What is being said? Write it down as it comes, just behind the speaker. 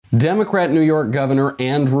Democrat New York Governor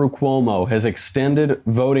Andrew Cuomo has extended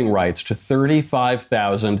voting rights to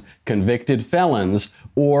 35,000 convicted felons,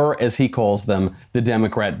 or as he calls them, the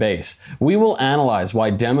Democrat base. We will analyze why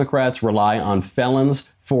Democrats rely on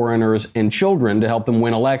felons, foreigners, and children to help them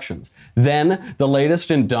win elections. Then, the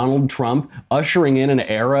latest in Donald Trump ushering in an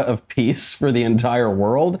era of peace for the entire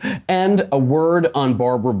world, and a word on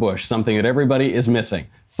Barbara Bush, something that everybody is missing.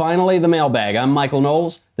 Finally, the mailbag. I'm Michael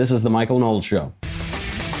Knowles. This is The Michael Knowles Show.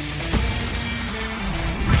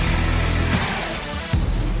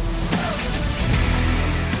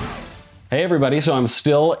 Hey everybody, so I'm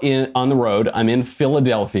still on the road. I'm in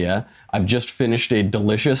Philadelphia. I've just finished a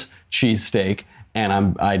delicious cheesesteak,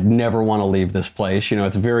 and I never want to leave this place. You know,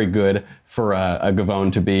 it's very good for a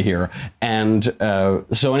Gavone to be here. And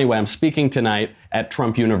so anyway, I'm speaking tonight at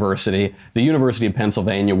Trump University, the University of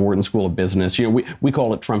Pennsylvania Wharton School of Business. You know, we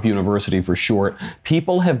call it Trump University for short.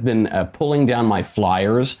 People have been pulling down my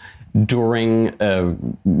flyers during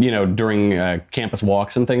campus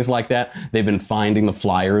walks and things like that. They've been finding the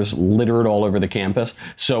flyers littered all over the campus.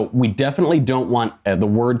 So we definitely don't want the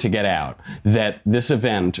word to get out that this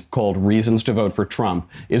event called Reasons to Vote for Trump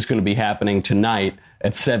is going to be happening tonight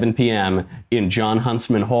at 7 p.m. in John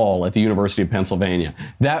Huntsman Hall at the University of Pennsylvania.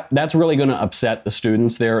 That's really going to upset the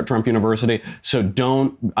students there at Trump University. So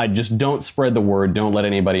don't spread the word. Don't let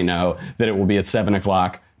anybody know that it will be at 7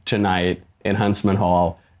 o'clock tonight in Huntsman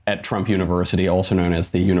Hall at Trump University, also known as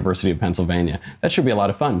the University of Pennsylvania. That should be a lot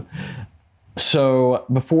of fun. So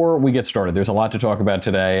before we get started, there's a lot to talk about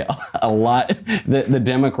today. The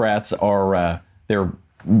Democrats are, they're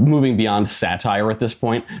moving beyond satire at this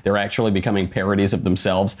point. They're actually becoming parodies of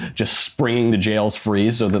themselves, just springing the jails free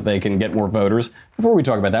so that they can get more voters. Before we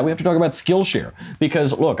talk about that, we have to talk about Skillshare.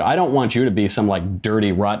 Because look, I don't want you to be some like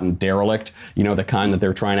dirty, rotten derelict, you know, the kind that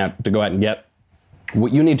they're trying to go out and get.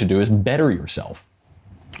 What you need to do is better yourself.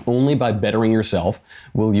 Only by bettering yourself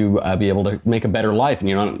will you be able to make a better life, and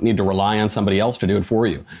you don't need to rely on somebody else to do it for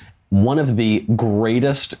you. One of the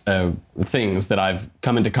greatest things that I've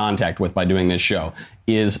come into contact with by doing this show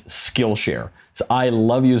is Skillshare. So I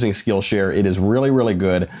love using Skillshare. It is really, really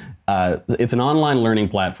good. It's an online learning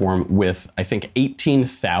platform with, I think,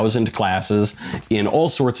 18,000 classes in all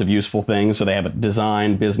sorts of useful things. So they have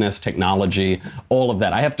design, business, technology, all of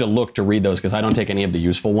that. I have to look to read those because I don't take any of the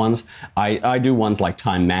useful ones. I do ones like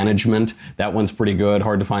time management. That one's pretty good.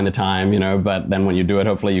 Hard to find the time, you know, but then when you do it,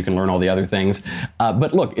 hopefully you can learn all the other things.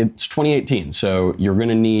 But look, it's 2018, so you're going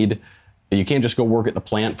to need... You can't just go work at the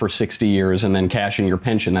plant for 60 years and then cash in your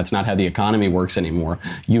pension. That's not how the economy works anymore.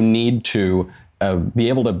 You need to be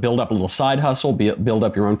able to build up a little side hustle, build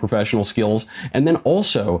up your own professional skills. And then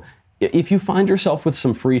also, if you find yourself with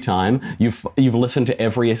some free time, you've listened to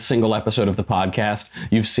every single episode of the podcast,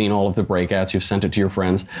 you've seen all of the breakouts, you've sent it to your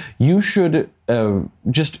friends, you should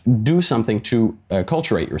just do something to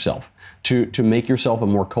culturate yourself, to make yourself a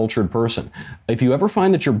more cultured person. If you ever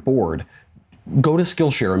find that you're bored, go to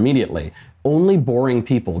Skillshare immediately. Only boring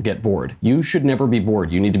people get bored. You should never be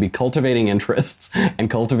bored. You need to be cultivating interests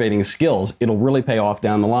and cultivating skills. It'll really pay off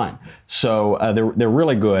down the line. So they're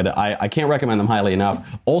really good. I can't recommend them highly enough.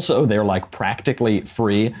 Also, they're like practically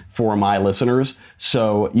free for my listeners.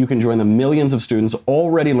 So you can join the millions of students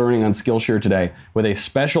already learning on Skillshare today with a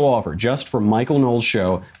special offer just for Michael Knowles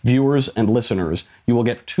Show viewers and listeners. You will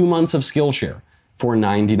get 2 months of Skillshare for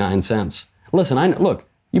 99 cents. Listen, look.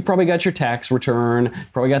 You probably got your tax return,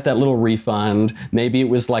 probably got that little refund. Maybe it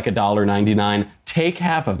was like $1.99. Take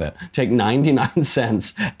half of it. Take 99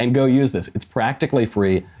 cents and go use this. It's practically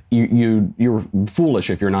free. You're foolish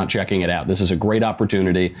if you're not checking it out. This is a great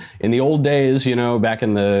opportunity. In the old days, you know, back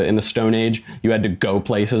in the Stone Age, you had to go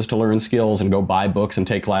places to learn skills and go buy books and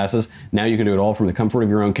take classes. Now you can do it all from the comfort of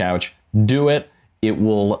your own couch. Do it. It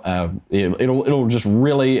will it'll just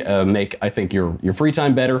really make, I think, your free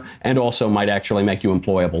time better, and also might actually make you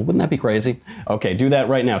employable. Wouldn't that be crazy? Okay, do that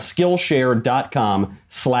right now.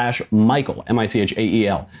 Skillshare.com/Michael,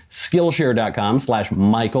 M-I-C-H-A-E-L.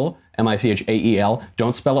 Skillshare.com/Michael, M-I-C-H-A-E-L.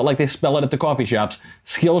 Don't spell it like they spell it at the coffee shops.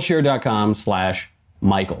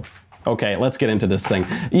 Skillshare.com/Michael. Okay, let's get into this thing.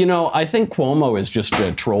 You know, I think Cuomo is just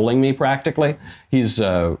trolling me practically.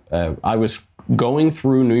 I was going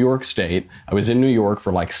through New York State. I was in New York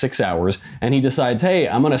for like 6 hours, and he decides, hey,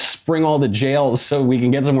 I'm going to spring all the jails so we can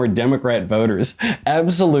get some more Democrat voters.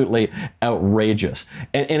 Absolutely outrageous.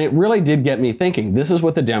 And it really did get me thinking. This is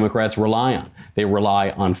what the Democrats rely on. They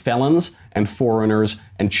rely on felons and foreigners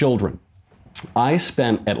and children. I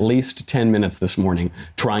spent at least 10 minutes this morning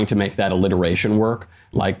trying to make that alliteration work,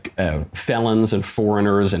 like felons and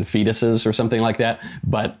foreigners and fetuses or something like that.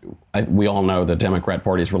 But we all know the Democrat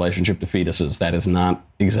Party's relationship to fetuses. That is not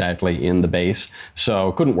exactly in the base,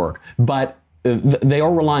 so couldn't work. But they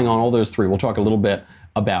are relying on all those three. We'll talk a little bit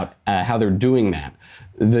about how they're doing that.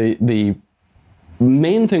 The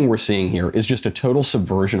main thing we're seeing here is just a total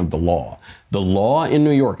subversion of the law. The law in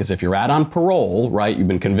New York is if you're out on parole, right, you've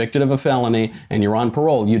been convicted of a felony and you're on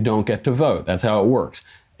parole, you don't get to vote. That's how it works.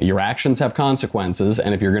 Your actions have consequences,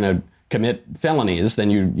 and if you're going to commit felonies,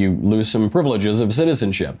 then you lose some privileges of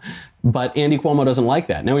citizenship. But Andy Cuomo doesn't like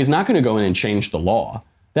that. Now, he's not going to go in and change the law.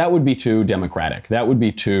 That would be too democratic. That would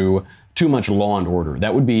be too much law and order.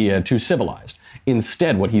 That would be too civilized.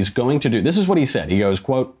 Instead, what he's going to do, this is what he said. He goes,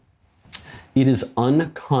 quote, "It is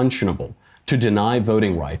unconscionable to deny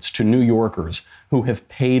voting rights to New Yorkers who have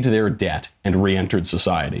paid their debt and re-entered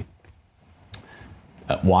society."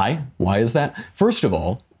 Why? Why is that? First of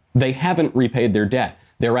all, they haven't repaid their debt.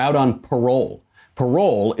 They're out on parole.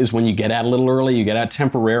 Parole is when you get out a little early, you get out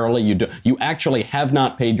temporarily, you actually have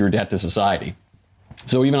not paid your debt to society.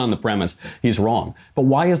 So even on the premise, he's wrong. But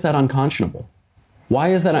why is that unconscionable? Why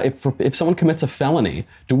is that? If someone commits a felony,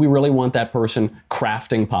 do we really want that person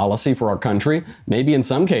crafting policy for our country? Maybe in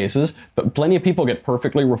some cases, but plenty of people get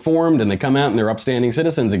perfectly reformed and they come out and they're upstanding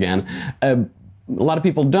citizens again. A lot of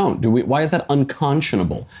people don't. Why is that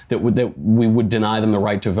unconscionable that we would deny them the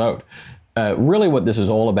right to vote? Really what this is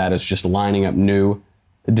all about is just lining up new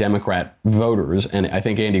Democrat voters, and I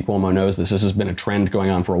think Andy Cuomo knows this. This has been a trend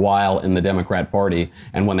going on for a while in the Democrat Party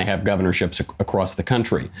and when they have governorships across the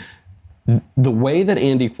country. The way that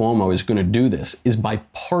Andy Cuomo is going to do this is by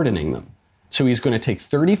pardoning them. So he's going to take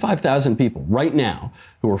 35,000 people right now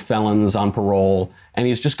who are felons on parole, and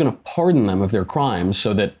he's just going to pardon them of their crimes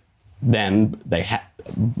so that then they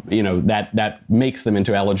that makes them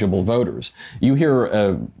into eligible voters. You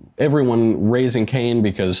hear everyone raising Cain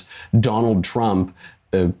because Donald Trump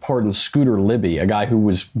pardoned Scooter Libby, a guy who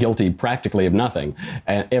was guilty practically of nothing.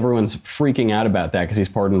 And everyone's freaking out about that because he's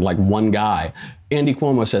pardoned like one guy. Andy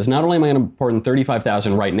Cuomo says, not only am I going to pardon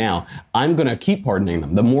 35,000 right now, I'm going to keep pardoning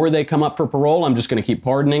them. The more they come up for parole, I'm just going to keep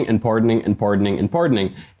pardoning and pardoning and pardoning and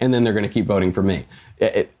pardoning, and then they're going to keep voting for me.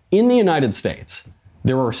 In the United States,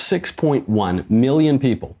 there are 6.1 million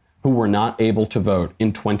people who were not able to vote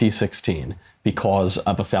in 2016 because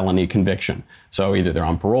of a felony conviction. So either they're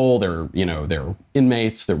on parole, they're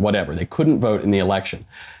inmates, they're whatever. They couldn't vote in the election.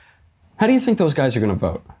 How do you think those guys are going to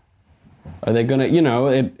vote? Are they going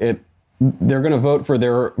to, they're going to vote for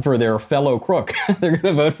their fellow crook. They're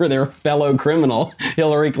going to vote for their fellow criminal,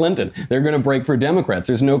 Hillary Clinton. They're going to break for Democrats.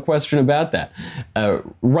 There's no question about that.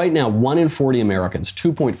 Right now, 1 in 40 Americans,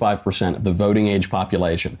 2.5% of the voting age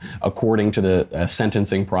population, according to the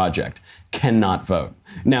Sentencing Project, cannot vote.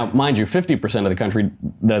 Now, mind you, 50% of the country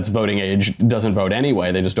that's voting age doesn't vote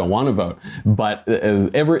anyway. They just don't want to vote. But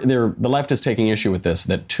the left is taking issue with this,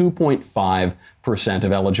 that 2.5%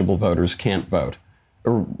 of eligible voters can't vote,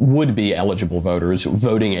 or would be eligible voters,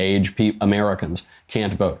 voting age Americans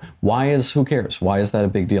can't vote. Who cares? Why is that a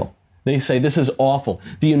big deal? They say this is awful.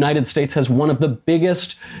 The United States has one of the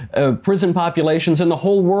biggest prison populations in the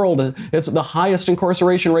whole world. It's the highest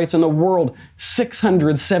incarceration rates in the world.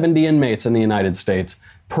 670 inmates in the United States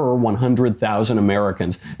per 100,000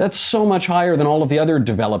 Americans. That's so much higher than all of the other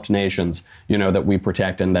developed nations, that we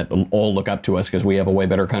protect and that all look up to us because we have a way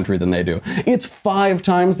better country than they do. It's 5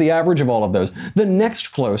 times the average of all of those. The next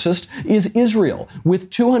closest is Israel with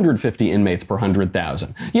 250 inmates per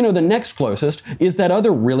 100,000. The next closest is that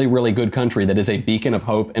other really, really good country that is a beacon of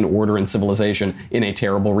hope and order and civilization in a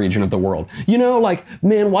terrible region of the world.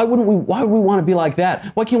 Man, why would we want to be like that?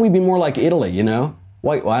 Why can't we be more like Italy,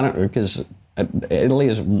 Why I don't, because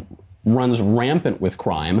Italy runs rampant with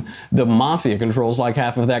crime. The mafia controls like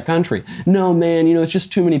half of that country. No, man, it's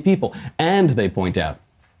just too many people. And they point out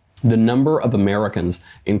the number of Americans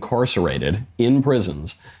incarcerated in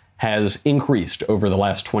prisons has increased over the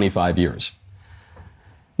last 25 years.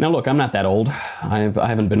 Now, look, I'm not that old. I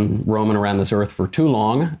haven't been roaming around this earth for too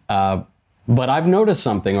long. But I've noticed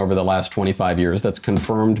something over the last 25 years that's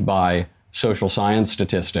confirmed by social science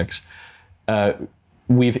statistics.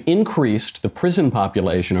 We've increased the prison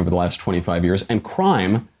population over the last 25 years, and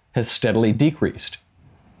crime has steadily decreased.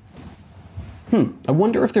 I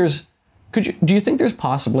wonder if do you think there's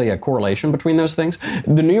possibly a correlation between those things?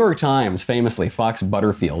 The New York Times, famously, Fox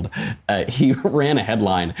Butterfield, he ran a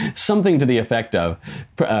headline, something to the effect of,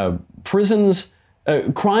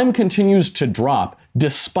 crime continues to drop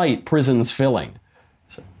despite prisons filling.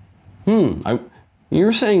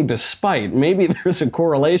 You're saying despite, maybe there's a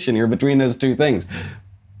correlation here between those two things.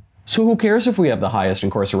 So who cares if we have the highest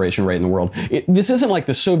incarceration rate in the world? This isn't like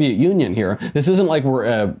the Soviet Union here. This isn't like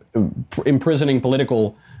we're imprisoning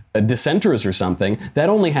political dissenters or something. That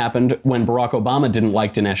only happened when Barack Obama didn't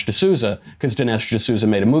like Dinesh D'Souza, because Dinesh D'Souza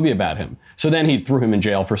made a movie about him. So then he threw him in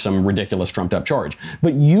jail for some ridiculous trumped up charge.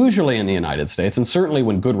 But usually in the United States, and certainly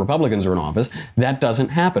when good Republicans are in office, that doesn't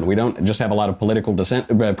happen. We don't just have a lot of political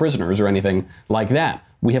prisoners or anything like that.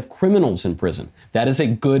 We have criminals in prison. That is a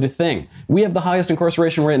good thing. We have the highest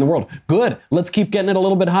incarceration rate in the world. Good. Let's keep getting it a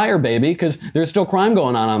little bit higher, baby, because there's still crime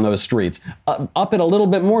going on those streets. Up it a little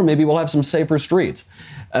bit more, maybe we'll have some safer streets.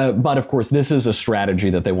 But of course, this is a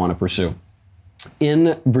strategy that they want to pursue.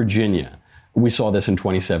 In Virginia, we saw this in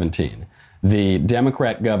 2017. The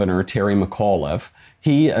Democrat governor, Terry McAuliffe,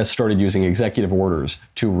 he started using executive orders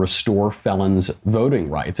to restore felons'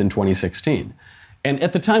 voting rights in 2016. And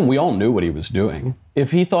at the time, we all knew what he was doing.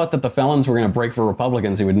 If he thought that the felons were going to break for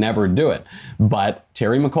Republicans, he would never do it. But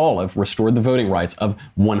Terry McAuliffe restored the voting rights of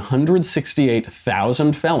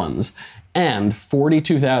 168,000 felons, and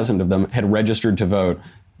 42,000 of them had registered to vote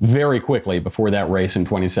very quickly before that race in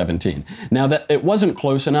 2017. Now, that it wasn't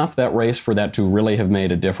close enough, that race, for that to really have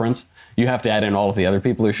made a difference. You have to add in all of the other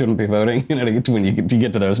people who shouldn't be voting, to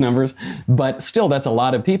get to those numbers. But still, that's a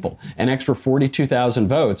lot of people. An extra 42,000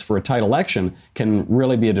 votes for a tight election can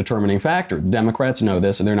really be a determining factor. The Democrats know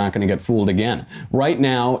this, and they're not going to get fooled again. Right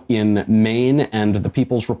now, in Maine and the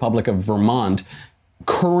People's Republic of Vermont,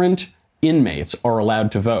 current inmates are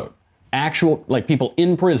allowed to vote. Actual, like people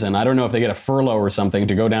in prison, I don't know if they get a furlough or something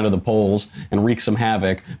to go down to the polls and wreak some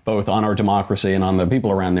havoc, both on our democracy and on the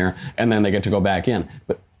people around there, and then they get to go back in.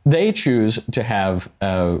 But they choose to have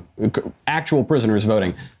actual prisoners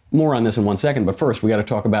voting. More on this in 1 second, but first we got to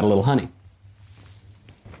talk about a little honey.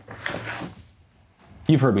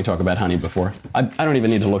 You've heard me talk about honey before. I don't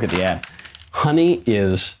even need to look at the ad. Honey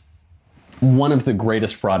is one of the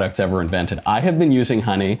greatest products ever invented. I have been using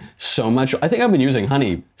honey so much. I think I've been using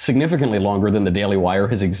honey significantly longer than the Daily Wire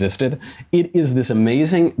has existed. It is this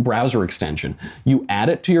amazing browser extension. You add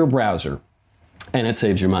it to your browser, and it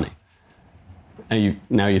saves you money. And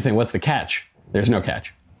now you think, what's the catch? There's no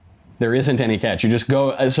catch. There isn't any catch. You just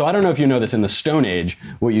go. So I don't know if you know this. In the Stone Age,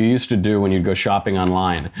 what you used to do when you'd go shopping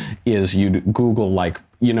online is you'd Google, like,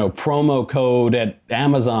 promo code at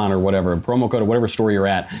Amazon or whatever, promo code at whatever store you're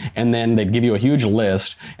at, and then they'd give you a huge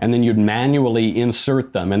list, and then you'd manually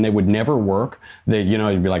insert them, and they would never work.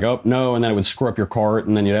 You'd be like, oh, no, and then it would screw up your cart,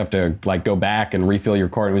 and then you'd have to, like, go back and refill your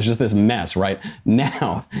cart. It was just this mess, right?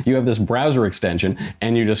 Now, you have this browser extension,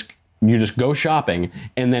 and you just go shopping,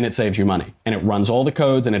 and then it saves you money. And it runs all the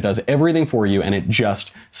codes, and it does everything for you, and it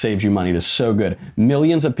just saves you money. It is so good.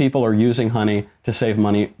 Millions of people are using honey to save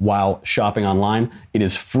money while shopping online. It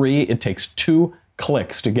is free. It takes 2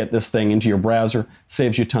 clicks to get this thing into your browser.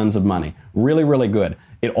 Saves you tons of money. Really, really good.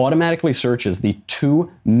 It automatically searches the 2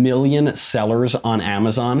 million sellers on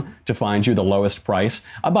Amazon to find you the lowest price.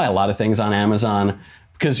 I buy a lot of things on Amazon,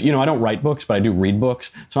 because, I don't write books, but I do read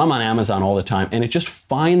books. So I'm on Amazon all the time, and it just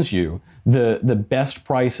finds you the best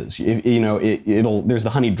prices. There's the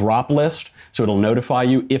honey drop list, so it'll notify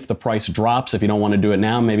you if the price drops. If you don't want to do it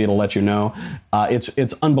now, maybe it'll let you know.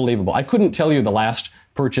 It's unbelievable. I couldn't tell you the last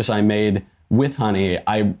purchase I made with honey.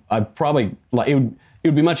 I probably, it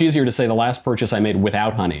would be much easier to say the last purchase I made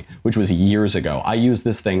without honey, which was years ago. I use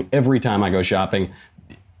this thing every time I go shopping.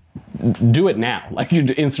 Do it now. Like,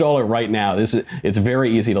 you install it right now. It's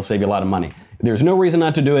very easy. It'll save you a lot of money. There's no reason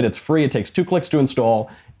not to do it. It's free. It takes 2 clicks to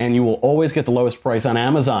install, and you will always get the lowest price on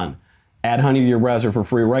Amazon. Add honey to your browser for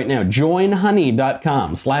free right now.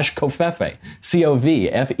 Joinhoney.com/Covfefe.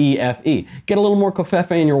 Covfefe. Get a little more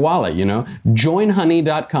Covfefe in your wallet,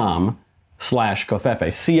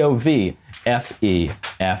 Joinhoney.com/Covfefe.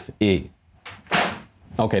 Covfefe.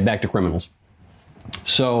 Okay, back to criminals.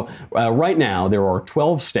 So right now, there are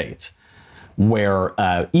 12 states where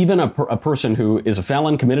even a person who is a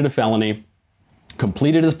felon, committed a felony,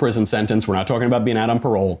 completed his prison sentence, we're not talking about being out on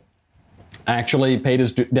parole, actually paid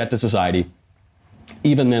his debt to society,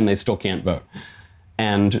 even then they still can't vote.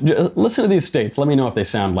 And listen to these states. Let me know if they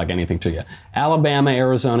sound like anything to you. Alabama,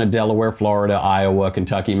 Arizona, Delaware, Florida, Iowa,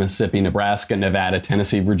 Kentucky, Mississippi, Nebraska, Nevada,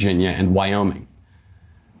 Tennessee, Virginia, and Wyoming.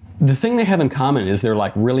 The thing they have in common is they're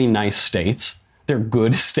like really nice states. They're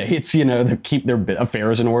good states, that keep their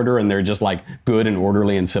affairs in order, and they're just like good and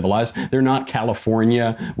orderly and civilized. They're not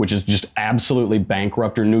California, which is just absolutely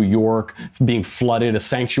bankrupt, or New York being flooded, a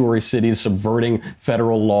sanctuary cities, subverting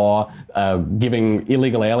federal law, giving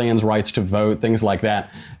illegal aliens rights to vote, things like that.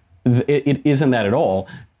 It isn't that at all.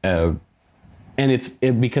 And it's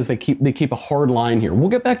because they keep a hard line here. We'll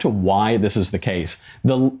get back to why this is the case.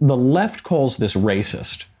 The left calls this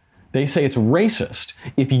racist. They say it's racist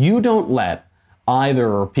if you don't let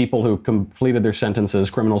either people who completed their sentences,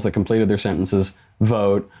 criminals that completed their sentences,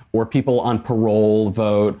 vote, or people on parole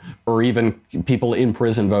vote, or even people in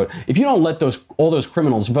prison vote. If you don't let all those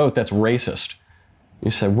criminals vote, that's racist.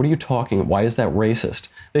 You say, what are you talking about? Why is that racist?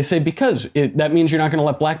 They say, because that means you're not going to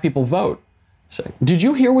let black people vote. Say, did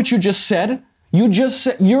you hear what you just said? You just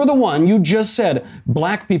said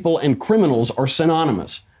black people and criminals are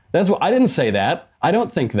synonymous. That's what I didn't say that. I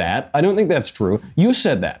don't think that. I don't think that's true. You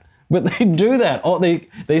said that. But they do that. Oh,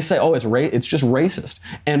 they say, oh, it's just racist.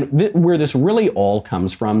 And where this really all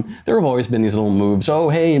comes from, there have always been these little moves. Oh,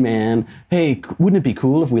 hey, man. Hey, wouldn't it be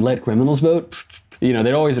cool if we let criminals vote? You know,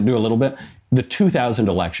 they'd always do a little bit. The 2000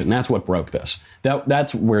 election, that's what broke this.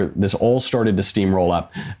 That's where this all started to steamroll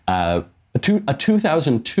up. A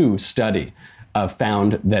 2002 study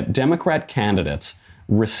found that Democrat candidates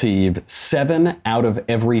receive 7 out of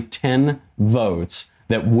every 10 votes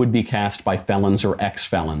that would be cast by felons or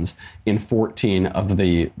ex-felons in 14 of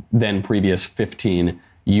the then previous 15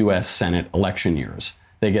 U.S. Senate election years.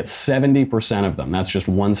 They get 70% of them. That's just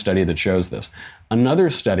one study that shows this. Another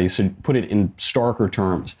study put it in starker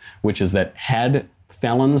terms, which is that had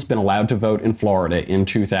felons been allowed to vote in Florida in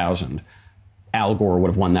 2000, Al Gore would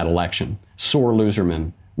have won that election. Sore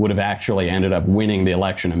loserman would have actually ended up winning the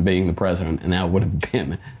election and being the president, and that would have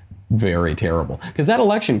been very terrible. Because that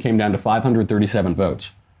election came down to 537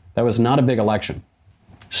 votes. That was not a big election.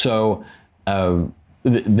 So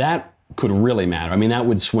that could really matter. I mean, that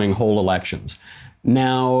would swing whole elections.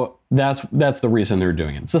 Now, that's the reason they're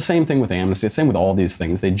doing it. It's the same thing with amnesty. It's the same with all these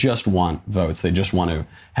things. They just want votes. They just want to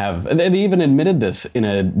have... They even admitted this in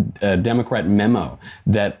a Democrat memo,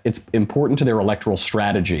 that it's important to their electoral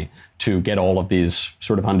strategy to get all of these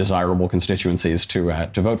sort of undesirable constituencies to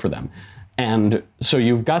vote for them. And so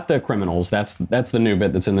you've got the criminals. That's the new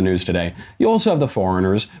bit that's in the news today. You also have the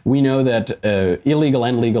foreigners. We know that illegal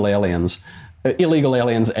and legal aliens... illegal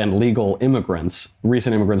aliens and legal immigrants,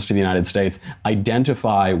 recent immigrants to the United States,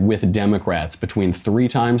 identify with Democrats between 3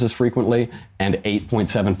 times as frequently and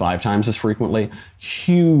 8.75 times as frequently.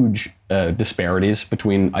 Huge disparities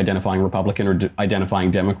between identifying Republican or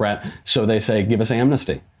identifying Democrat. So they say, give us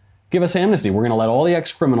amnesty. Give us amnesty. We're going to let all the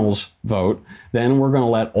ex-criminals vote. Then we're going to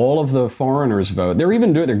let all of the foreigners vote. They're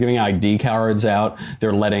giving ID cards out.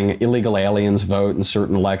 They're letting illegal aliens vote in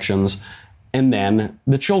certain elections. And then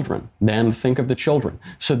the children. Then think of the children.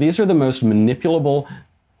 So these are the most manipulable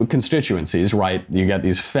constituencies, right? You got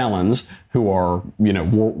these felons who are,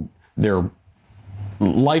 their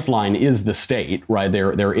lifeline is the state, right?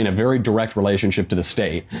 They're in a very direct relationship to the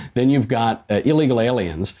state. Then you've got illegal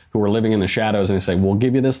aliens who are living in the shadows, and they say, we'll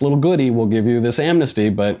give you this little goodie, we'll give you this amnesty,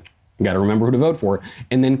 but you got to remember who to vote for.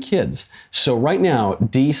 And then kids. So right now,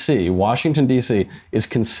 Washington, D.C. is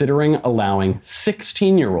considering allowing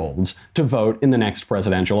 16-year-olds to vote in the next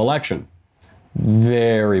presidential election.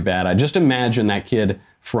 Very bad. I just imagine that kid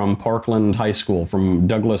from Parkland High School, from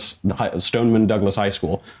Stoneman Douglas High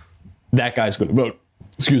School. That guy's going to vote.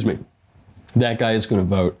 Excuse me. That guy is going to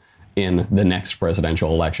vote in the next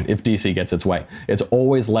presidential election if D.C. gets its way. It's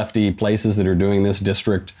always lefty places that are doing this, the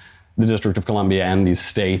District of Columbia and these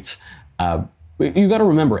states. You got to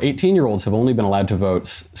remember, 18-year-olds have only been allowed to vote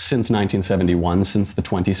since 1971, since the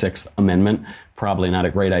 26th Amendment. Probably not a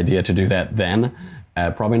great idea to do that then.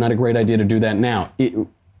 Probably not a great idea to do that now.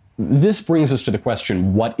 This brings us to the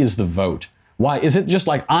question, what is the vote? Why is it just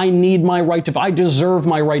like, I need my right to vote, I deserve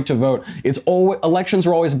my right to vote? Elections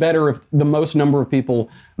are always better if the most number of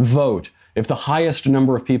people vote, if the highest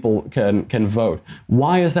number of people can vote.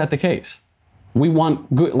 Why is that the case? We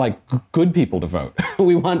want good people to vote.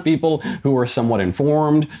 We want people who are somewhat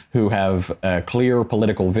informed, who have a clear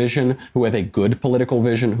political vision, who have a good political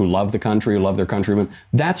vision, who love the country, who love their countrymen.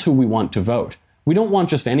 That's who we want to vote. We don't want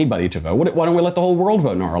just anybody to vote. Why don't we let the whole world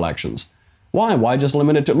vote in our elections? Why? Why just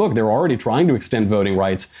limit it to, look, they're already trying to extend voting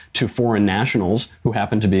rights to foreign nationals who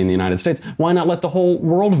happen to be in the United States. Why not let the whole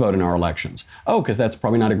world vote in our elections? Oh, because that's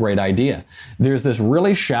probably not a great idea. There's this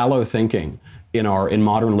really shallow thinking in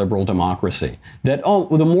modern liberal democracy that,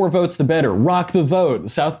 the more votes the better, rock the vote.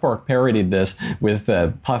 South Park parodied this with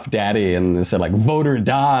Puff Daddy, and they said, like, vote or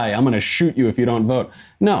die, I'm going to shoot you if you don't vote.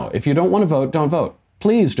 No, if you don't want to vote, don't vote.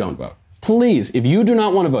 Please don't vote. Please, if you do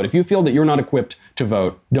not want to vote, if you feel that you're not equipped to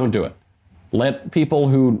vote, don't do it. Let people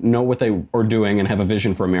who know what they are doing and have a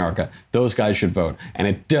vision for America, those guys should vote. And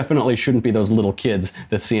it definitely shouldn't be those little kids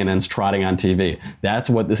that CNN's trotting on TV. That's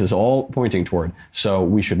what this is all pointing toward. So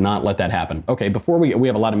we should not let that happen. Okay, before we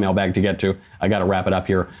have a lot of mailbag to get to. I got to wrap it up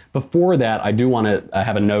here. Before that, I do want to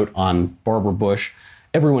have a note on Barbara Bush.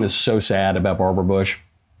 Everyone is so sad about Barbara Bush.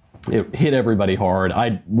 It hit everybody hard.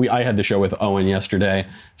 I had the show with Owen yesterday,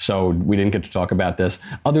 so we didn't get to talk about this.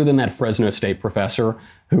 Other than that Fresno State professor,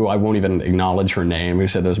 who I won't even acknowledge her name, who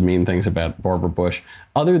said those mean things about Barbara Bush.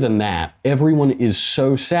 Other than that, everyone is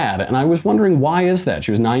so sad. And I was wondering, why is that?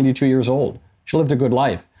 She was 92 years old. She lived a good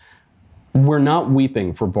life. We're not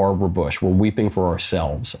weeping for Barbara Bush. We're weeping for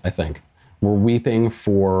ourselves, I think. We're weeping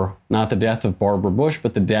for not the death of Barbara Bush,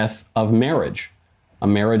 but the death of marriage. A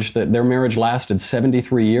marriage that their marriage lasted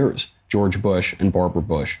 73 years, George Bush and Barbara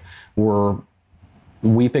Bush. We're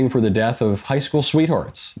weeping for the death of high school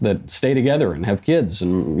sweethearts that stay together and have kids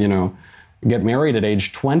and, get married at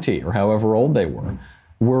age 20 or however old they were.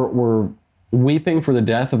 We're weeping for the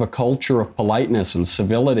death of a culture of politeness and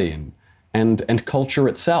civility and culture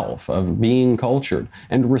itself, of being cultured,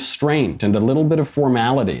 and restraint, and a little bit of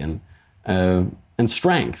formality and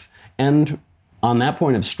strength. And on that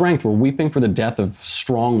point of strength, we're weeping for the death of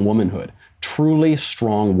strong womanhood, truly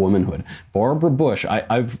strong womanhood. Barbara Bush,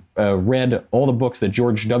 I've read all the books that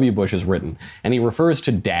George W. Bush has written, and he refers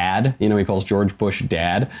to Dad. He calls George Bush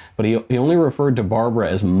Dad, but he only referred to Barbara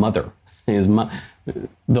as mother.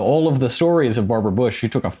 All of the stories of Barbara Bush, she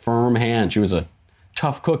took a firm hand. She was a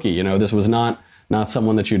tough cookie. This was not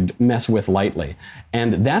someone that you'd mess with lightly.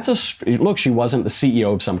 And look, she wasn't the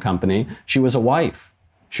CEO of some company. She was a wife.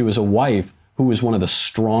 She was a wife who was one of the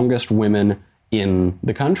strongest women in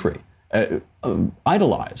the country,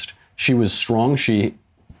 idolized. She was strong. She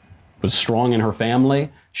was strong in her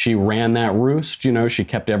family. She ran that roost. She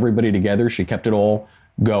kept everybody together. She kept it all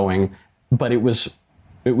going. But it was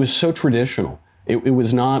so traditional. It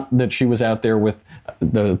was not that she was out there with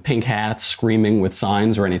the pink hats screaming with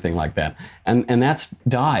signs or anything like that. And that's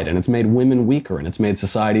died, and it's made women weaker, and it's made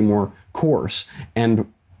society more coarse.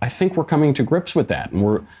 And I think we're coming to grips with that. And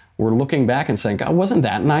we're looking back and saying, God, wasn't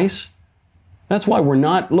that nice? That's why we're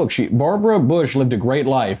not, look, Barbara Bush lived a great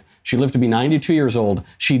life. She lived to be 92 years old.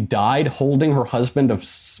 She died holding her husband of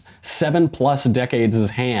 7+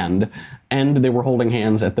 decades' hand, and they were holding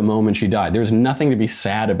hands at the moment she died. There's nothing to be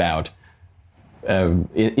sad about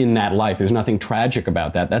in that life. There's nothing tragic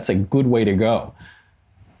about that. That's a good way to go.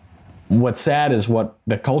 What's sad is what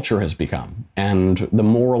the culture has become, and the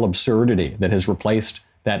moral absurdity that has replaced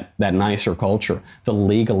that nicer culture, the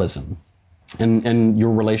legalism, and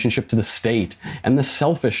your relationship to the state, and the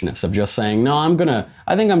selfishness of just saying, no,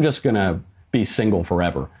 I think I'm just gonna be single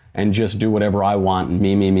forever and just do whatever I want, and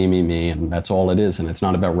me, and that's all it is. And it's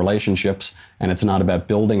not about relationships, and it's not about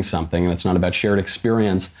building something, and it's not about shared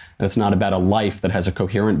experience, and it's not about a life that has a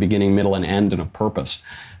coherent beginning, middle, and end, and a purpose.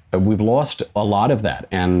 We've lost a lot of that,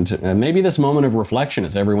 and maybe this moment of reflection,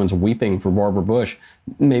 as everyone's weeping for Barbara Bush,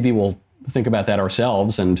 maybe we'll think about that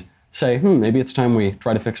ourselves and say, maybe it's time we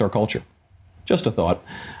try to fix our culture. Just a thought.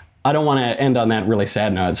 I don't want to end on that really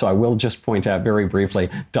sad note, so I will just point out very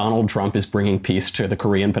briefly, Donald Trump is bringing peace to the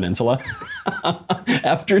Korean Peninsula.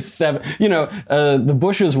 After the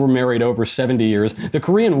Bushes were married over 70 years. The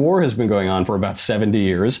Korean War has been going on for about 70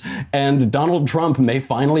 years, and Donald Trump may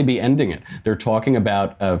finally be ending it. They're talking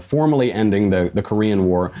about formally ending the Korean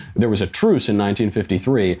War. There was a truce in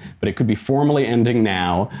 1953, but it could be formally ending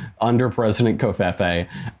now under President Kofefe.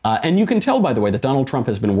 And you can tell, by the way, that Donald Trump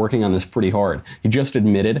has been working on this pretty hard. He just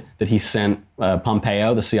admitted that he sent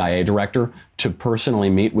Pompeo, the CIA director, to personally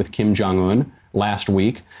meet with Kim Jong-un last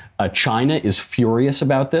week. China is furious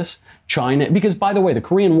about this. Because, by the way, the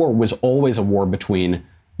Korean War was always a war between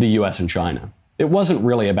the U.S. and China. It wasn't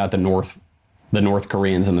really about the North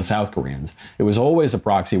Koreans and the South Koreans. It was always a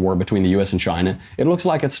proxy war between the U.S. and China. It looks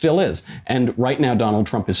like it still is. And right now, Donald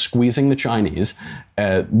Trump is squeezing the Chinese.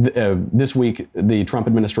 This week, the Trump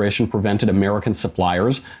administration prevented American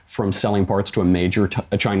suppliers from selling parts to a major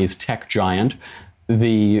Chinese tech giant.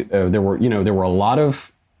 There were a lot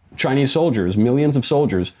of Chinese soldiers, millions of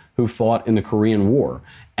soldiers, who fought in the Korean War.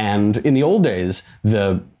 And in the old days,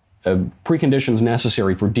 the preconditions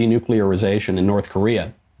necessary for denuclearization in North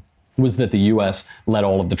Korea was that the U.S. let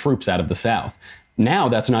all of the troops out of the South. Now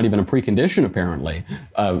that's not even a precondition, apparently,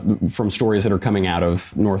 from stories that are coming out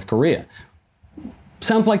of North Korea.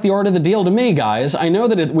 Sounds like the art of the deal to me, guys. I know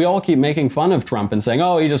that we all keep making fun of Trump and saying,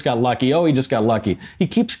 oh, he just got lucky. Oh, he just got lucky. He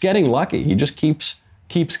keeps getting lucky. He just keeps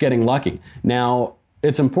getting lucky. Now,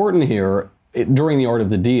 it's important here, during the art of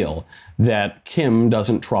the deal, that Kim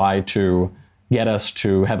doesn't try to get us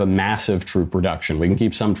to have a massive troop reduction. We can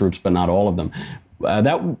keep some troops, but not all of them.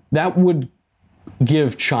 That would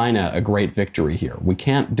give China a great victory here. We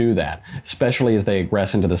can't do that, especially as they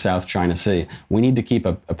aggress into the South China Sea. We need to keep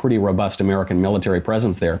a pretty robust American military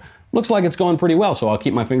presence there. Looks like it's going pretty well, so I'll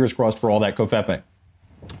keep my fingers crossed for all that Kofefe.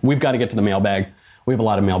 We've got to get to the mailbag. We have a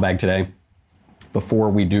lot of mailbag today. Before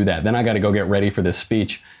we do that, then I got to go get ready for this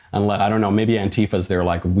speech Unless, I don't know, maybe Antifa's there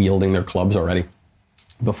like wielding their clubs already.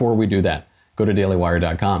 Before we do that, go to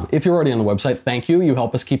dailywire.com. If you're already on the website, thank you. You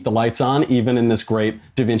help us keep the lights on, even in this great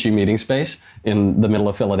Da Vinci meeting space in the middle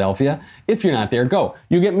of Philadelphia. If you're not there, go.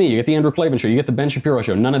 You get me. You get the Andrew Klavan Show. You get the Ben Shapiro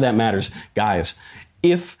Show. None of that matters. Guys,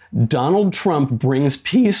 if Donald Trump brings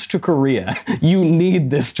peace to Korea, you need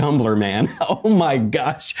this Tumblr, man. Oh my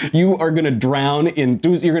gosh. You are going to drown you're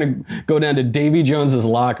going to go down to Davy Jones's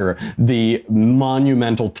locker. The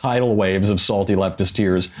monumental tidal waves of salty leftist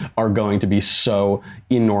tears are going to be so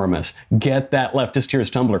enormous. Get that leftist tears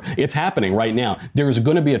Tumblr. It's happening right now. There's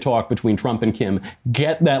going to be a talk between Trump and Kim.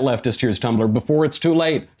 Get that leftist tears Tumblr before it's too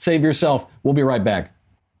late. Save yourself. We'll be right back.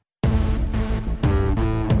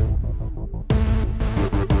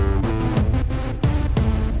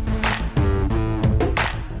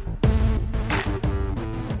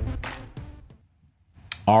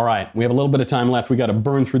 All right, we have a little bit of time left. We got to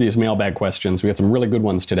burn through these mailbag questions. We got some really good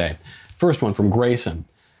ones today. First one from Grayson.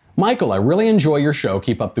 Michael, I really enjoy your show.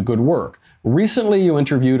 Keep up the good work. Recently, you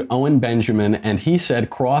interviewed Owen Benjamin, and he said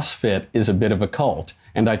CrossFit is a bit of a cult,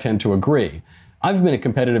 and I tend to agree. I've been a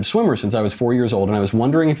competitive swimmer since I was 4 years old, and I was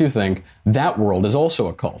wondering if you think that world is also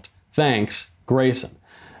a cult. Thanks, Grayson.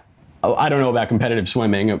 I don't know about competitive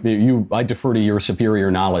swimming. I defer to your superior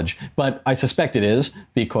knowledge, but I suspect it is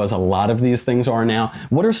because a lot of these things are now.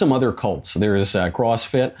 What are some other cults? There's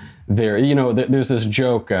CrossFit. There's this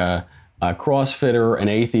joke, a CrossFitter, an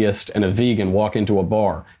atheist, and a vegan walk into a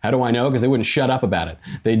bar. How do I know? Because they wouldn't shut up about it.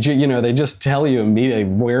 They just tell you immediately,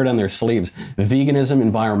 wear it on their sleeves. Veganism,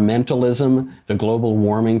 environmentalism, the global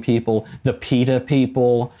warming people, the PETA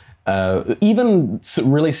people, even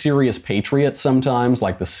really serious patriots sometimes,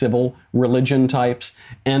 like the civil religion types,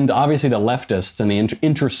 and obviously the leftists and the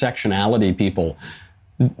intersectionality people.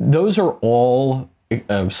 Those are all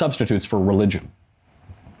substitutes for religion.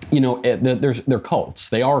 They're cults.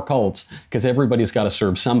 They are cults because everybody's got to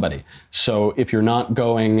serve somebody. So if you're not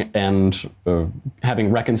going and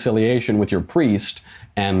having reconciliation with your priest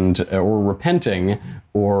or repenting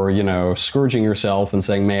or, scourging yourself and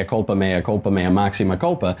saying mea culpa, mea culpa, mea maxima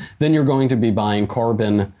culpa, then you're going to be buying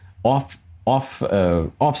carbon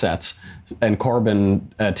offsets and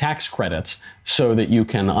carbon tax credits so that you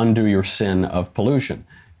can undo your sin of pollution.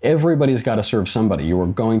 Everybody's got to serve somebody. You are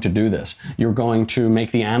going to do this. You're going to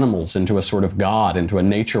make the animals into a sort of god, into a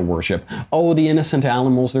nature worship. Oh, the innocent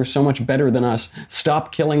animals, they're so much better than us.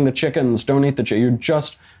 Stop killing the chickens. Don't eat the chickens. You're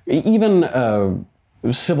just, even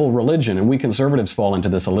civil religion, and we conservatives fall into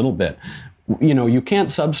this a little bit. You can't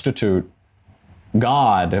substitute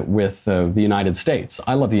God with the United States.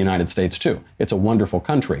 I love the United States too. It's a wonderful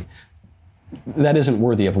country. That isn't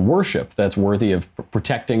worthy of worship. That's worthy of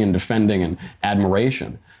protecting and defending and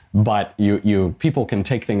admiration. But people can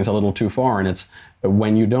take things a little too far, and it's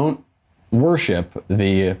when you don't worship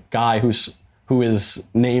the guy who is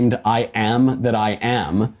named I am that I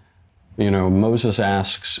am. Moses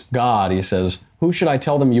asks God, he says, who should I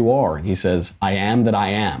tell them you are? And he says, I am that I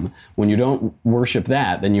am. When you don't worship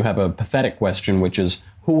that, then you have a pathetic question, which is,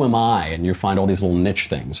 who am I? And you find all these little niche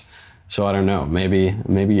things. So I don't know, maybe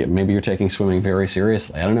you're taking swimming very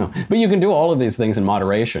seriously. I don't know. But you can do all of these things in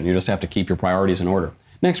moderation. You just have to keep your priorities in order.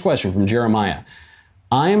 Next question from Jeremiah.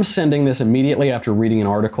 I am sending this immediately after reading an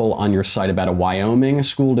article on your site about a Wyoming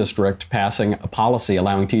school district passing a policy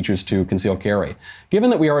allowing teachers to conceal carry. Given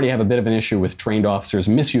that we already have a bit of an issue with trained officers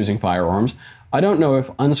misusing firearms, I don't know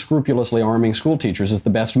if unscrupulously arming school teachers is the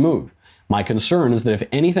best move. My concern is that if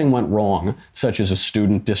anything went wrong, such as a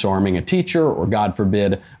student disarming a teacher, or God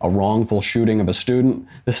forbid, a wrongful shooting of a student,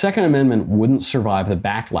 the Second Amendment wouldn't survive the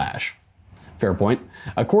backlash. Fair point.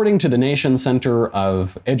 According to the Nation Center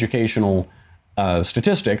of Educational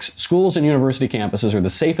Statistics, schools and university campuses are the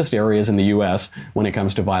safest areas in the U.S. when it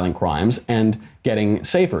comes to violent crimes, and getting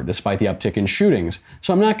safer despite the uptick in shootings.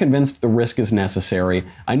 So I'm not convinced the risk is necessary.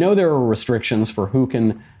 I know there are restrictions for who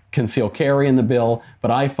can conceal carry in the bill, but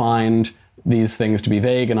I find these things to be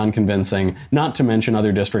vague and unconvincing, not to mention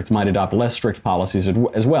other districts might adopt less strict policies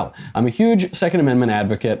as well. I'm a huge Second Amendment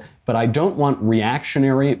advocate, but I don't want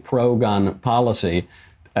reactionary pro-gun policy.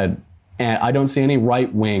 I don't see any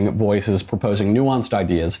right-wing voices proposing nuanced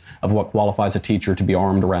ideas of what qualifies a teacher to be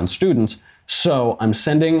armed around students. So I'm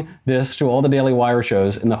sending this to all the Daily Wire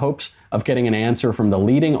shows in the hopes of getting an answer from the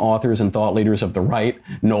leading authors and thought leaders of the right.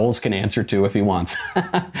 Knowles can answer too if he wants.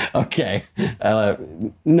 Okay.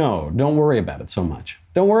 No, don't worry about it so much.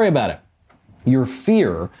 Don't worry about it. Your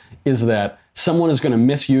fear is that someone is going to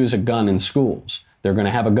misuse a gun in schools. They're going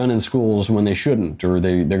to have a gun in schools when they shouldn't, or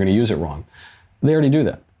they're going to use it wrong. They already do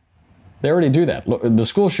that. They already do that. Look, the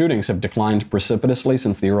school shootings have declined precipitously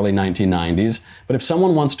since the early 1990s. But if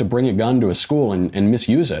someone wants to bring a gun to a school and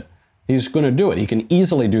misuse it, he's going to do it. He can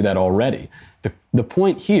easily do that already. The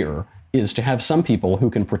point here is to have some people who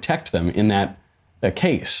can protect them in that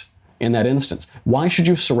case, in that instance. Why should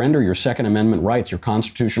you surrender your Second Amendment rights, your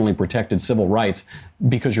constitutionally protected civil rights,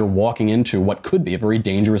 because you're walking into what could be a very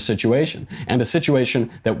dangerous situation, and a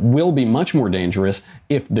situation that will be much more dangerous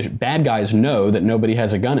if the bad guys know that nobody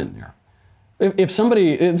has a gun in there? If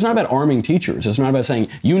somebody, it's not about arming teachers. It's not about saying,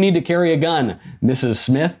 you need to carry a gun, Mrs.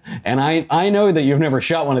 Smith. And I know that you've never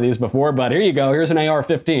shot one of these before, but here you go. Here's an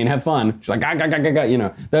AR-15. Have fun. She's like, you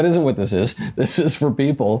know, that isn't what this is. This is for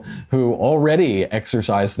people who already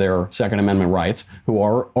exercise their Second Amendment rights, who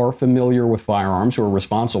are familiar with firearms, who are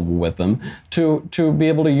responsible with them, to be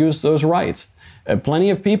able to use those rights.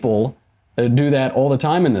 Plenty of people do that all the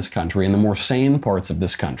time in this country, in the more sane parts of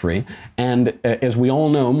this country. And as we all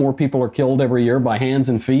know, more people are killed every year by hands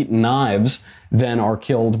and feet and knives than are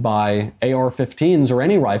killed by AR-15s or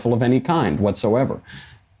any rifle of any kind whatsoever.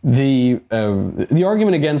 The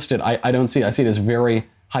argument against it, I don't see. I see it as very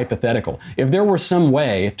hypothetical. If there were some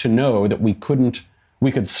way to know that we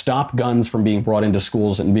could stop guns from being brought into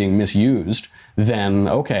schools and being misused, then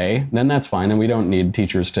okay, then that's fine. Then we don't need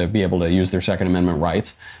teachers to be able to use their Second Amendment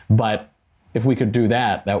rights. But if we could do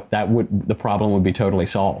that, the problem would be totally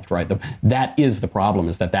solved, right? That is the problem,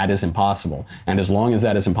 is that is impossible. And as long as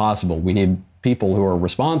that is impossible, we need people who are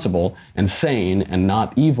responsible and sane and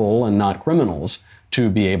not evil and not criminals to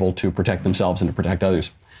be able to protect themselves and to protect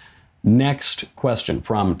others. Next question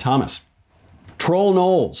from Thomas. Troll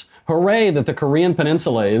Knowles. Hooray that the Korean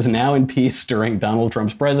Peninsula is now in peace during Donald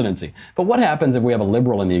Trump's presidency. But what happens if we have a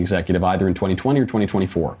liberal in the executive either in 2020 or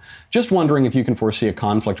 2024? Just wondering if you can foresee a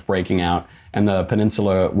conflict breaking out and the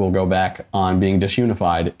peninsula will go back on being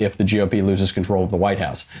disunified if the GOP loses control of the White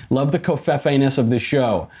House. Love the covfefeness of this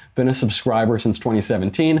show. Been a subscriber since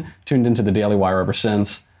 2017. Tuned into the Daily Wire ever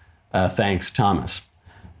since. Thanks, Thomas.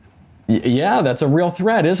 Yeah, that's a real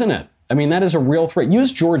threat, isn't it? I mean, that is a real threat.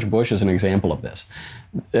 Use George Bush as an example of this.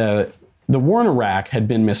 The war in Iraq had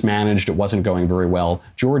been mismanaged. It wasn't going very well.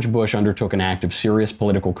 George Bush undertook an act of serious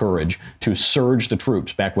political courage to surge the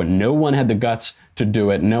troops back when no one had the guts to do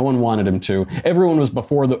it. No one wanted him to. Everyone was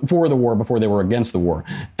for the war before they were against the war.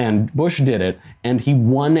 And Bush did it, and he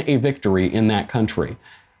won a victory in that country.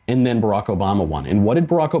 And then Barack Obama won. And what did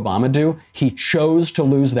Barack Obama do? He chose to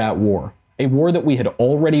lose that war. A war that we had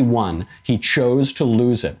already won. He chose to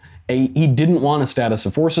lose it. He didn't want a status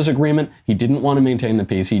of forces agreement. He didn't want to maintain the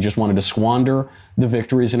peace. He just wanted to squander the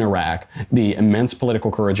victories in Iraq, the immense political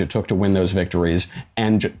courage it took to win those victories,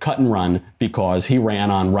 and cut and run because he ran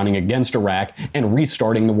on running against Iraq and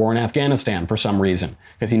restarting the war in Afghanistan for some reason,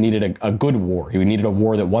 because he needed a good war. He needed a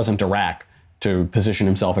war that wasn't Iraq to position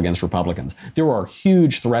himself against Republicans. There are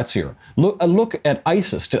huge threats here. Look at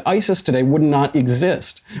ISIS. ISIS today would not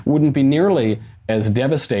exist, wouldn't be nearly as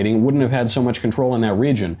devastating, wouldn't have had so much control in that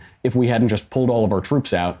region if we hadn't just pulled all of our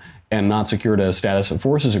troops out and not secured a status of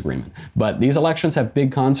forces agreement. But these elections have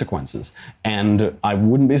big consequences. And I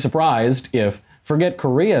wouldn't be surprised if, forget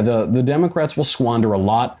Korea, the Democrats will squander a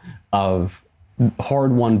lot of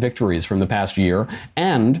hard-won victories from the past year.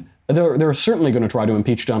 And they're certainly going to try to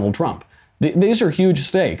impeach Donald Trump. These are huge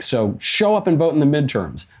stakes, so show up and vote in the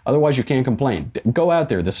midterms. Otherwise, you can't complain. Go out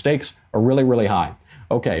there. The stakes are really, really high.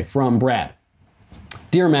 Okay, from Brad.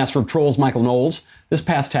 Dear Master of Trolls, Michael Knowles, this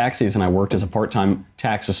past tax season I worked as a part-time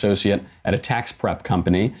tax associate at a tax prep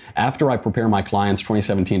company. After I prepare my clients'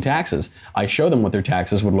 2017 taxes, I show them what their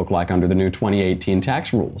taxes would look like under the new 2018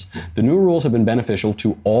 tax rules. The new rules have been beneficial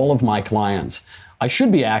to all of my clients. I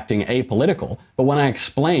should be acting apolitical, but when I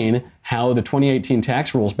explain how the 2018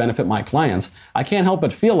 tax rules benefit my clients, I can't help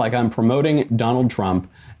but feel like I'm promoting Donald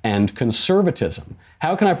Trump and conservatism.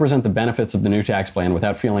 How can I present the benefits of the new tax plan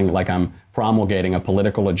without feeling like I'm promulgating a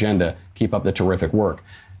political agenda? Keep up the terrific work.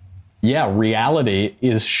 Yeah, reality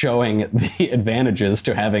is showing the advantages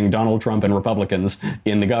to having Donald Trump and Republicans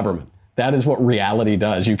in the government. That is what reality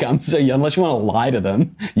does. You can't say, unless you want to lie to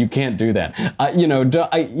them, you can't do that. You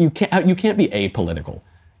can't be apolitical,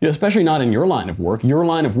 especially not in your line of work. Your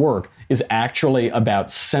line of work is actually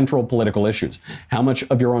about central political issues. How much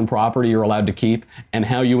of your own property you're allowed to keep and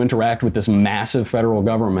how you interact with this massive federal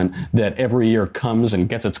government that every year comes and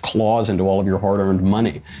gets its claws into all of your hard-earned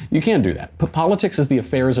money. You can't do that. But politics is the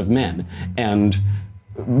affairs of men, and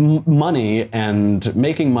money and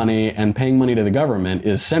making money and paying money to the government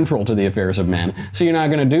is central to the affairs of men. So you're not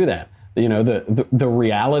going to do that. You know, the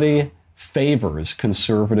reality favors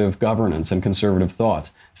conservative governance and conservative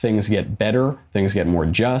thoughts. Things get better, things get more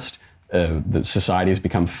just, the societies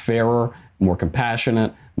become fairer, more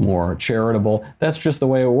compassionate, more charitable. That's just the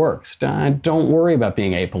way it works. Don't worry about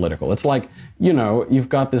being apolitical. It's like, you've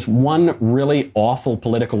got this one really awful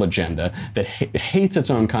political agenda that hates its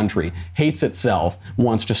own country, hates itself,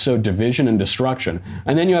 wants to sow division and destruction.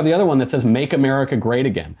 And then you have the other one that says, make America great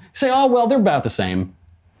again. You say, oh, well, they're about the same.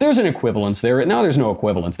 There's an equivalence there. No, there's no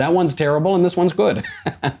equivalence. That one's terrible and this one's good.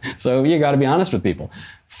 So you got to be honest with people.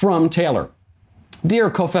 From Taylor. Dear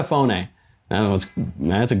Cofefone,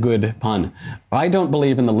 that's a good pun. I don't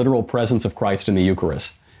believe in the literal presence of Christ in the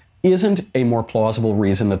Eucharist. Isn't a more plausible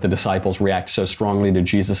reason that the disciples react so strongly to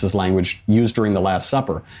Jesus' language used during the Last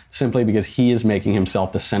Supper simply because he is making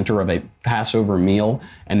himself the center of a Passover meal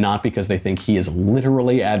and not because they think he is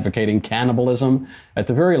literally advocating cannibalism? At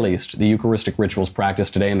the very least, the Eucharistic rituals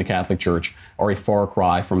practiced today in the Catholic Church are a far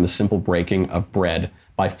cry from the simple breaking of bread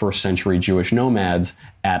by first-century Jewish nomads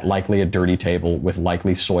at likely a dirty table with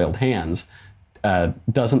likely soiled hands.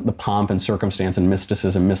 Doesn't the pomp and circumstance and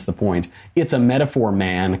mysticism miss the point? It's a metaphor,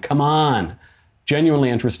 man. Come on. Genuinely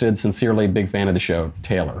interested, sincerely, big fan of the show,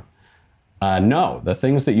 Taylor. No, the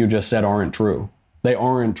things that you just said aren't true. They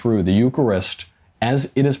aren't true. The Eucharist,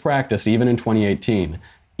 as it is practiced even in 2018,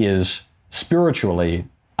 is spiritually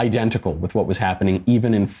identical with what was happening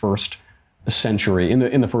even in the first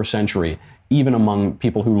century, even among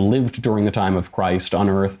people who lived during the time of Christ on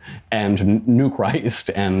earth and knew Christ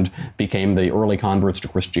and became the early converts to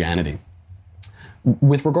Christianity.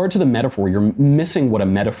 With regard to the metaphor, you're missing what a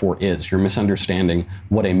metaphor is. You're misunderstanding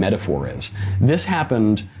what a metaphor is. This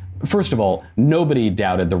happened, first of all, nobody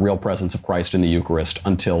doubted the real presence of Christ in the Eucharist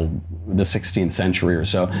until the 16th century or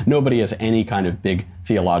so. Nobody has any kind of big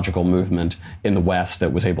theological movement in the West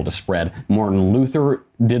that was able to spread. Martin Luther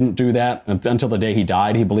didn't do that. Until the day he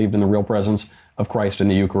died, he believed in the real presence of Christ in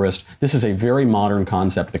the Eucharist. This is a very modern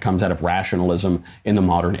concept that comes out of rationalism in the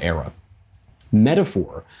modern era.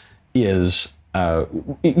 Metaphor is,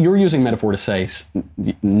 you're using metaphor to say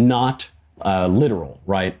not literal,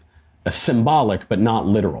 right? Symbolic, but not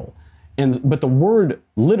literal. But the word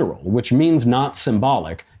literal, which means not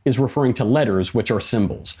symbolic, is referring to letters, which are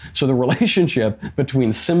symbols. So the relationship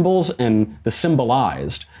between symbols and the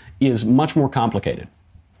symbolized is much more complicated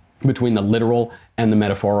between the literal and the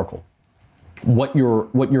metaphorical. What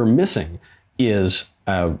you're missing is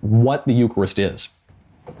what the Eucharist is,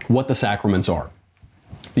 what the sacraments are.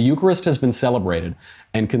 The Eucharist has been celebrated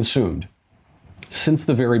and consumed since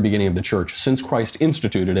the very beginning of the church, since Christ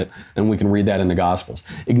instituted it, and we can read that in the Gospels.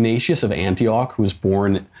 Ignatius of Antioch, who was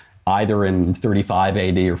born either in 35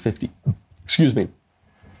 AD or 50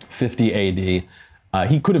 AD,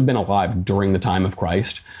 he could have been alive during the time of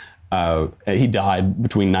Christ. He died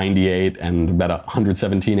between 98 and about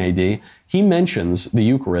 117 AD. He mentions the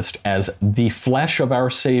Eucharist as the flesh of our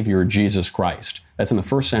Savior, Jesus Christ. That's in the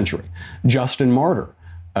first century. Justin Martyr,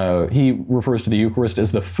 he refers to the Eucharist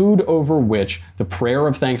as the food over which the prayer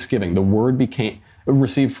of thanksgiving, the word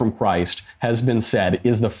received from Christ, has been said,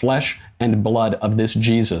 is the flesh and blood of this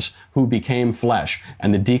Jesus who became flesh.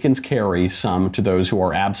 And the deacons carry some to those who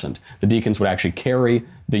are absent. The deacons would actually carry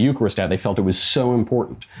the Eucharist out. They felt it was so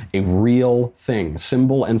important, a real thing,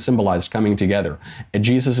 symbol and symbolized coming together. And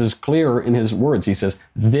Jesus is clear in his words. He says,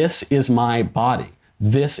 "This is my body.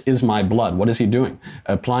 This is my blood." What is he doing?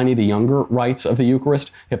 Pliny the Younger writes of the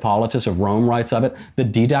Eucharist. Hippolytus of Rome writes of it. The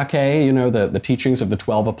Didache, the teachings of the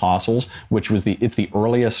 12 apostles, which was it's the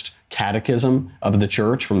earliest catechism of the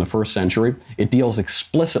church from the first century. It deals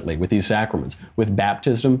explicitly with these sacraments, with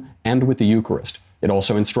baptism and with the Eucharist. It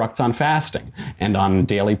also instructs on fasting and on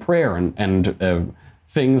daily prayer and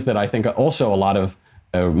things that I think also a lot of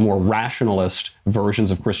more rationalist versions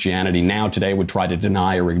of Christianity now today would try to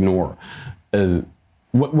deny or ignore.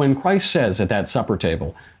 When Christ says at that supper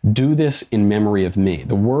table, "Do this in memory of me,"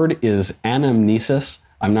 the word is anamnesis.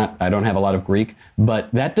 I don't have a lot of Greek,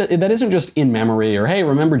 but that isn't just in memory or, hey,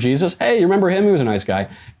 remember Jesus? Hey, you remember him? He was a nice guy.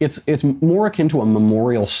 It's more akin to a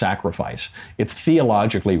memorial sacrifice. It's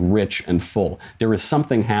theologically rich and full. There is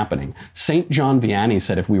something happening. St. John Vianney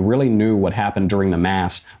said if we really knew what happened during the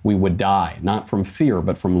Mass, we would die, not from fear,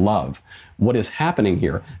 but from love. What is happening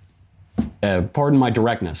here, pardon my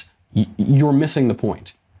directness, you're missing the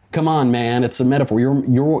point. Come on, man, it's a metaphor.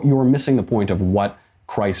 You're missing the point of what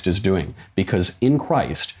Christ is doing, because in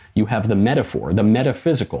Christ you have the metaphor, the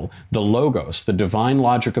metaphysical, the logos, the divine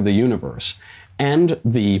logic of the universe, and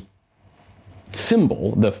the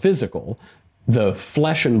symbol, the physical, the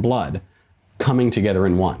flesh and blood coming together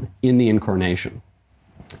in one, in the incarnation.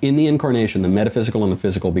 In the incarnation, the metaphysical and the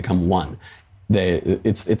physical become one.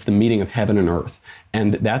 It's the meeting of heaven and earth.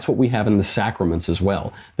 And that's what we have in the sacraments as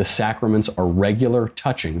well. The sacraments are regular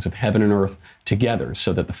touchings of heaven and earth together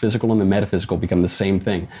so that the physical and the metaphysical become the same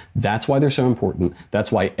thing. That's why they're so important. That's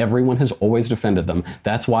why everyone has always defended them.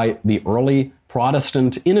 That's why the early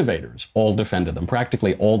Protestant innovators all defended them,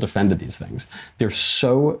 practically all defended these things. They're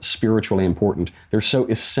so spiritually important. They're so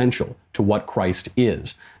essential to what Christ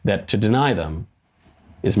is that to deny them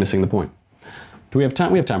is missing the point. Do we have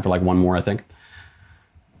time? We have time for like one more, I think.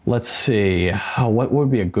 Let's see. What would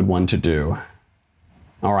be a good one to do?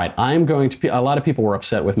 All right, I'm going to... A lot of people were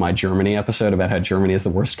upset with my Germany episode about how Germany is the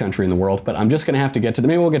worst country in the world, but I'm just going to have to get to...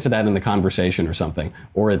 Maybe we'll get to that in the conversation or something,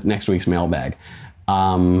 or at next week's mailbag.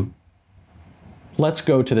 Let's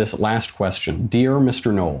go to this last question. Dear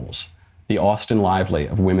Mr. Knowles, the Austin Lively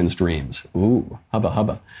of women's dreams. Ooh, hubba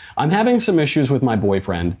hubba. I'm having some issues with my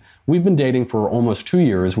boyfriend. We've been dating for almost 2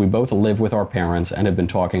 years. We both live with our parents and have been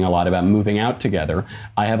talking a lot about moving out together.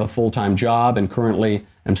 I have a full-time job and currently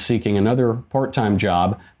am seeking another part-time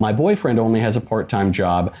job. My boyfriend only has a part-time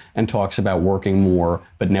job and talks about working more,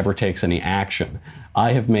 but never takes any action.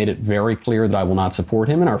 I have made it very clear that I will not support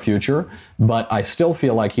him in our future, but I still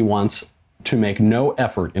feel like he wants to make no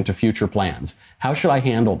effort into future plans. How should I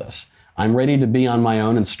handle this? I'm ready to be on my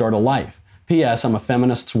own and start a life. P.S. I'm a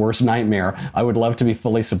feminist's worst nightmare. I would love to be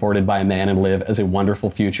fully supported by a man and live as a wonderful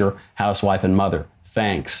future housewife and mother.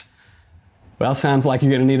 Thanks. Well, sounds like you're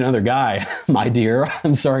going to need another guy, my dear.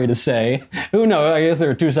 I'm sorry to say. Who knows? I guess there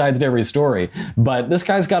are two sides to every story. But this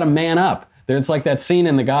guy's got to man up. It's like that scene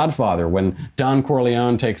in The Godfather when Don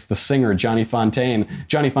Corleone takes the singer, Johnny Fontane.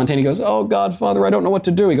 Johnny Fontane, he goes, "Oh, Godfather, I don't know what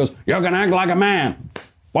to do." He goes, "You're going to act like a man.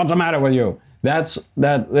 What's the matter with you?" That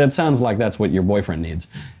sounds like that's what your boyfriend needs.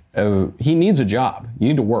 He needs a job. You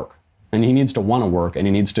need to work. And he needs to want to work, and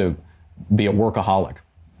he needs to be a workaholic.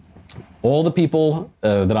 All the people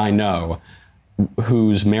that I know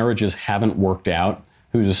whose marriages haven't worked out,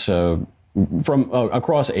 who's from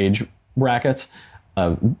across age brackets,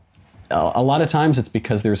 a lot of times it's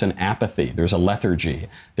because there's an apathy, there's a lethargy,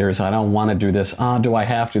 there's I don't want to do this, do I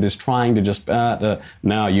have to, there's trying to just,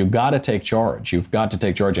 no, you've got to take charge. You've got to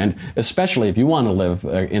take charge. And especially if you want to live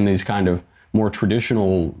in these kind of more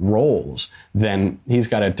traditional roles, then he's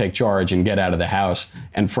got to take charge and get out of the house.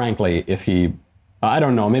 And frankly, if he, I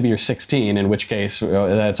don't know, maybe you're 16, in which case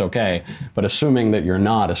that's okay. But assuming that you're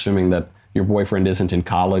not, assuming that your boyfriend isn't in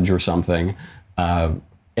college or something,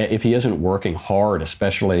 if he isn't working hard,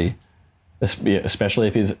 especially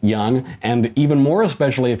if he's young, and even more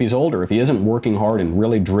especially if he's older, if he isn't working hard and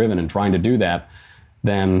really driven and trying to do that,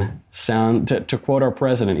 then to quote our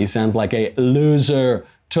president, he sounds like a loser,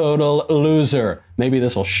 total loser. Maybe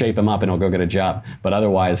this will shape him up and he'll go get a job. But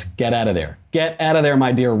otherwise, get out of there. Get out of there,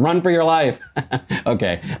 my dear. Run for your life.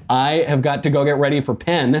 Okay, I have got to go get ready for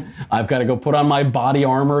Penn. I've got to go put on my body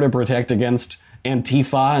armor to protect against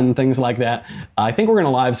Antifa and things like that. I think we're going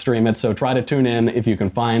to live stream it, so try to tune in if you can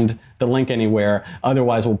find the link anywhere.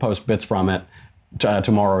 Otherwise, we'll post bits from it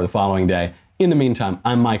tomorrow or the following day. In the meantime,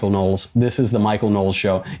 I'm Michael Knowles. This is The Michael Knowles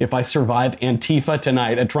Show. If I survive Antifa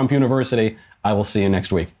tonight at Trump University, I will see you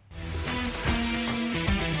next week.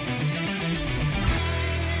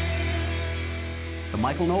 The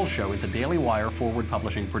Michael Knowles Show is a Daily Wire Forward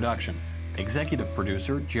Publishing production. Executive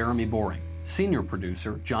producer, Jeremy Boring. Senior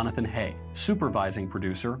producer, Jonathan Hay. Supervising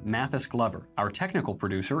producer, Mathis Glover. Our technical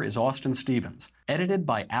producer is Austin Stevens. Edited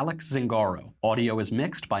by Alex Zingaro. Audio is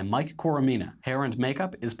mixed by Mike Coromina. Hair and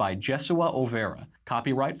makeup is by Jesua Olvera.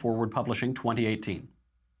 Copyright Forward Publishing 2018.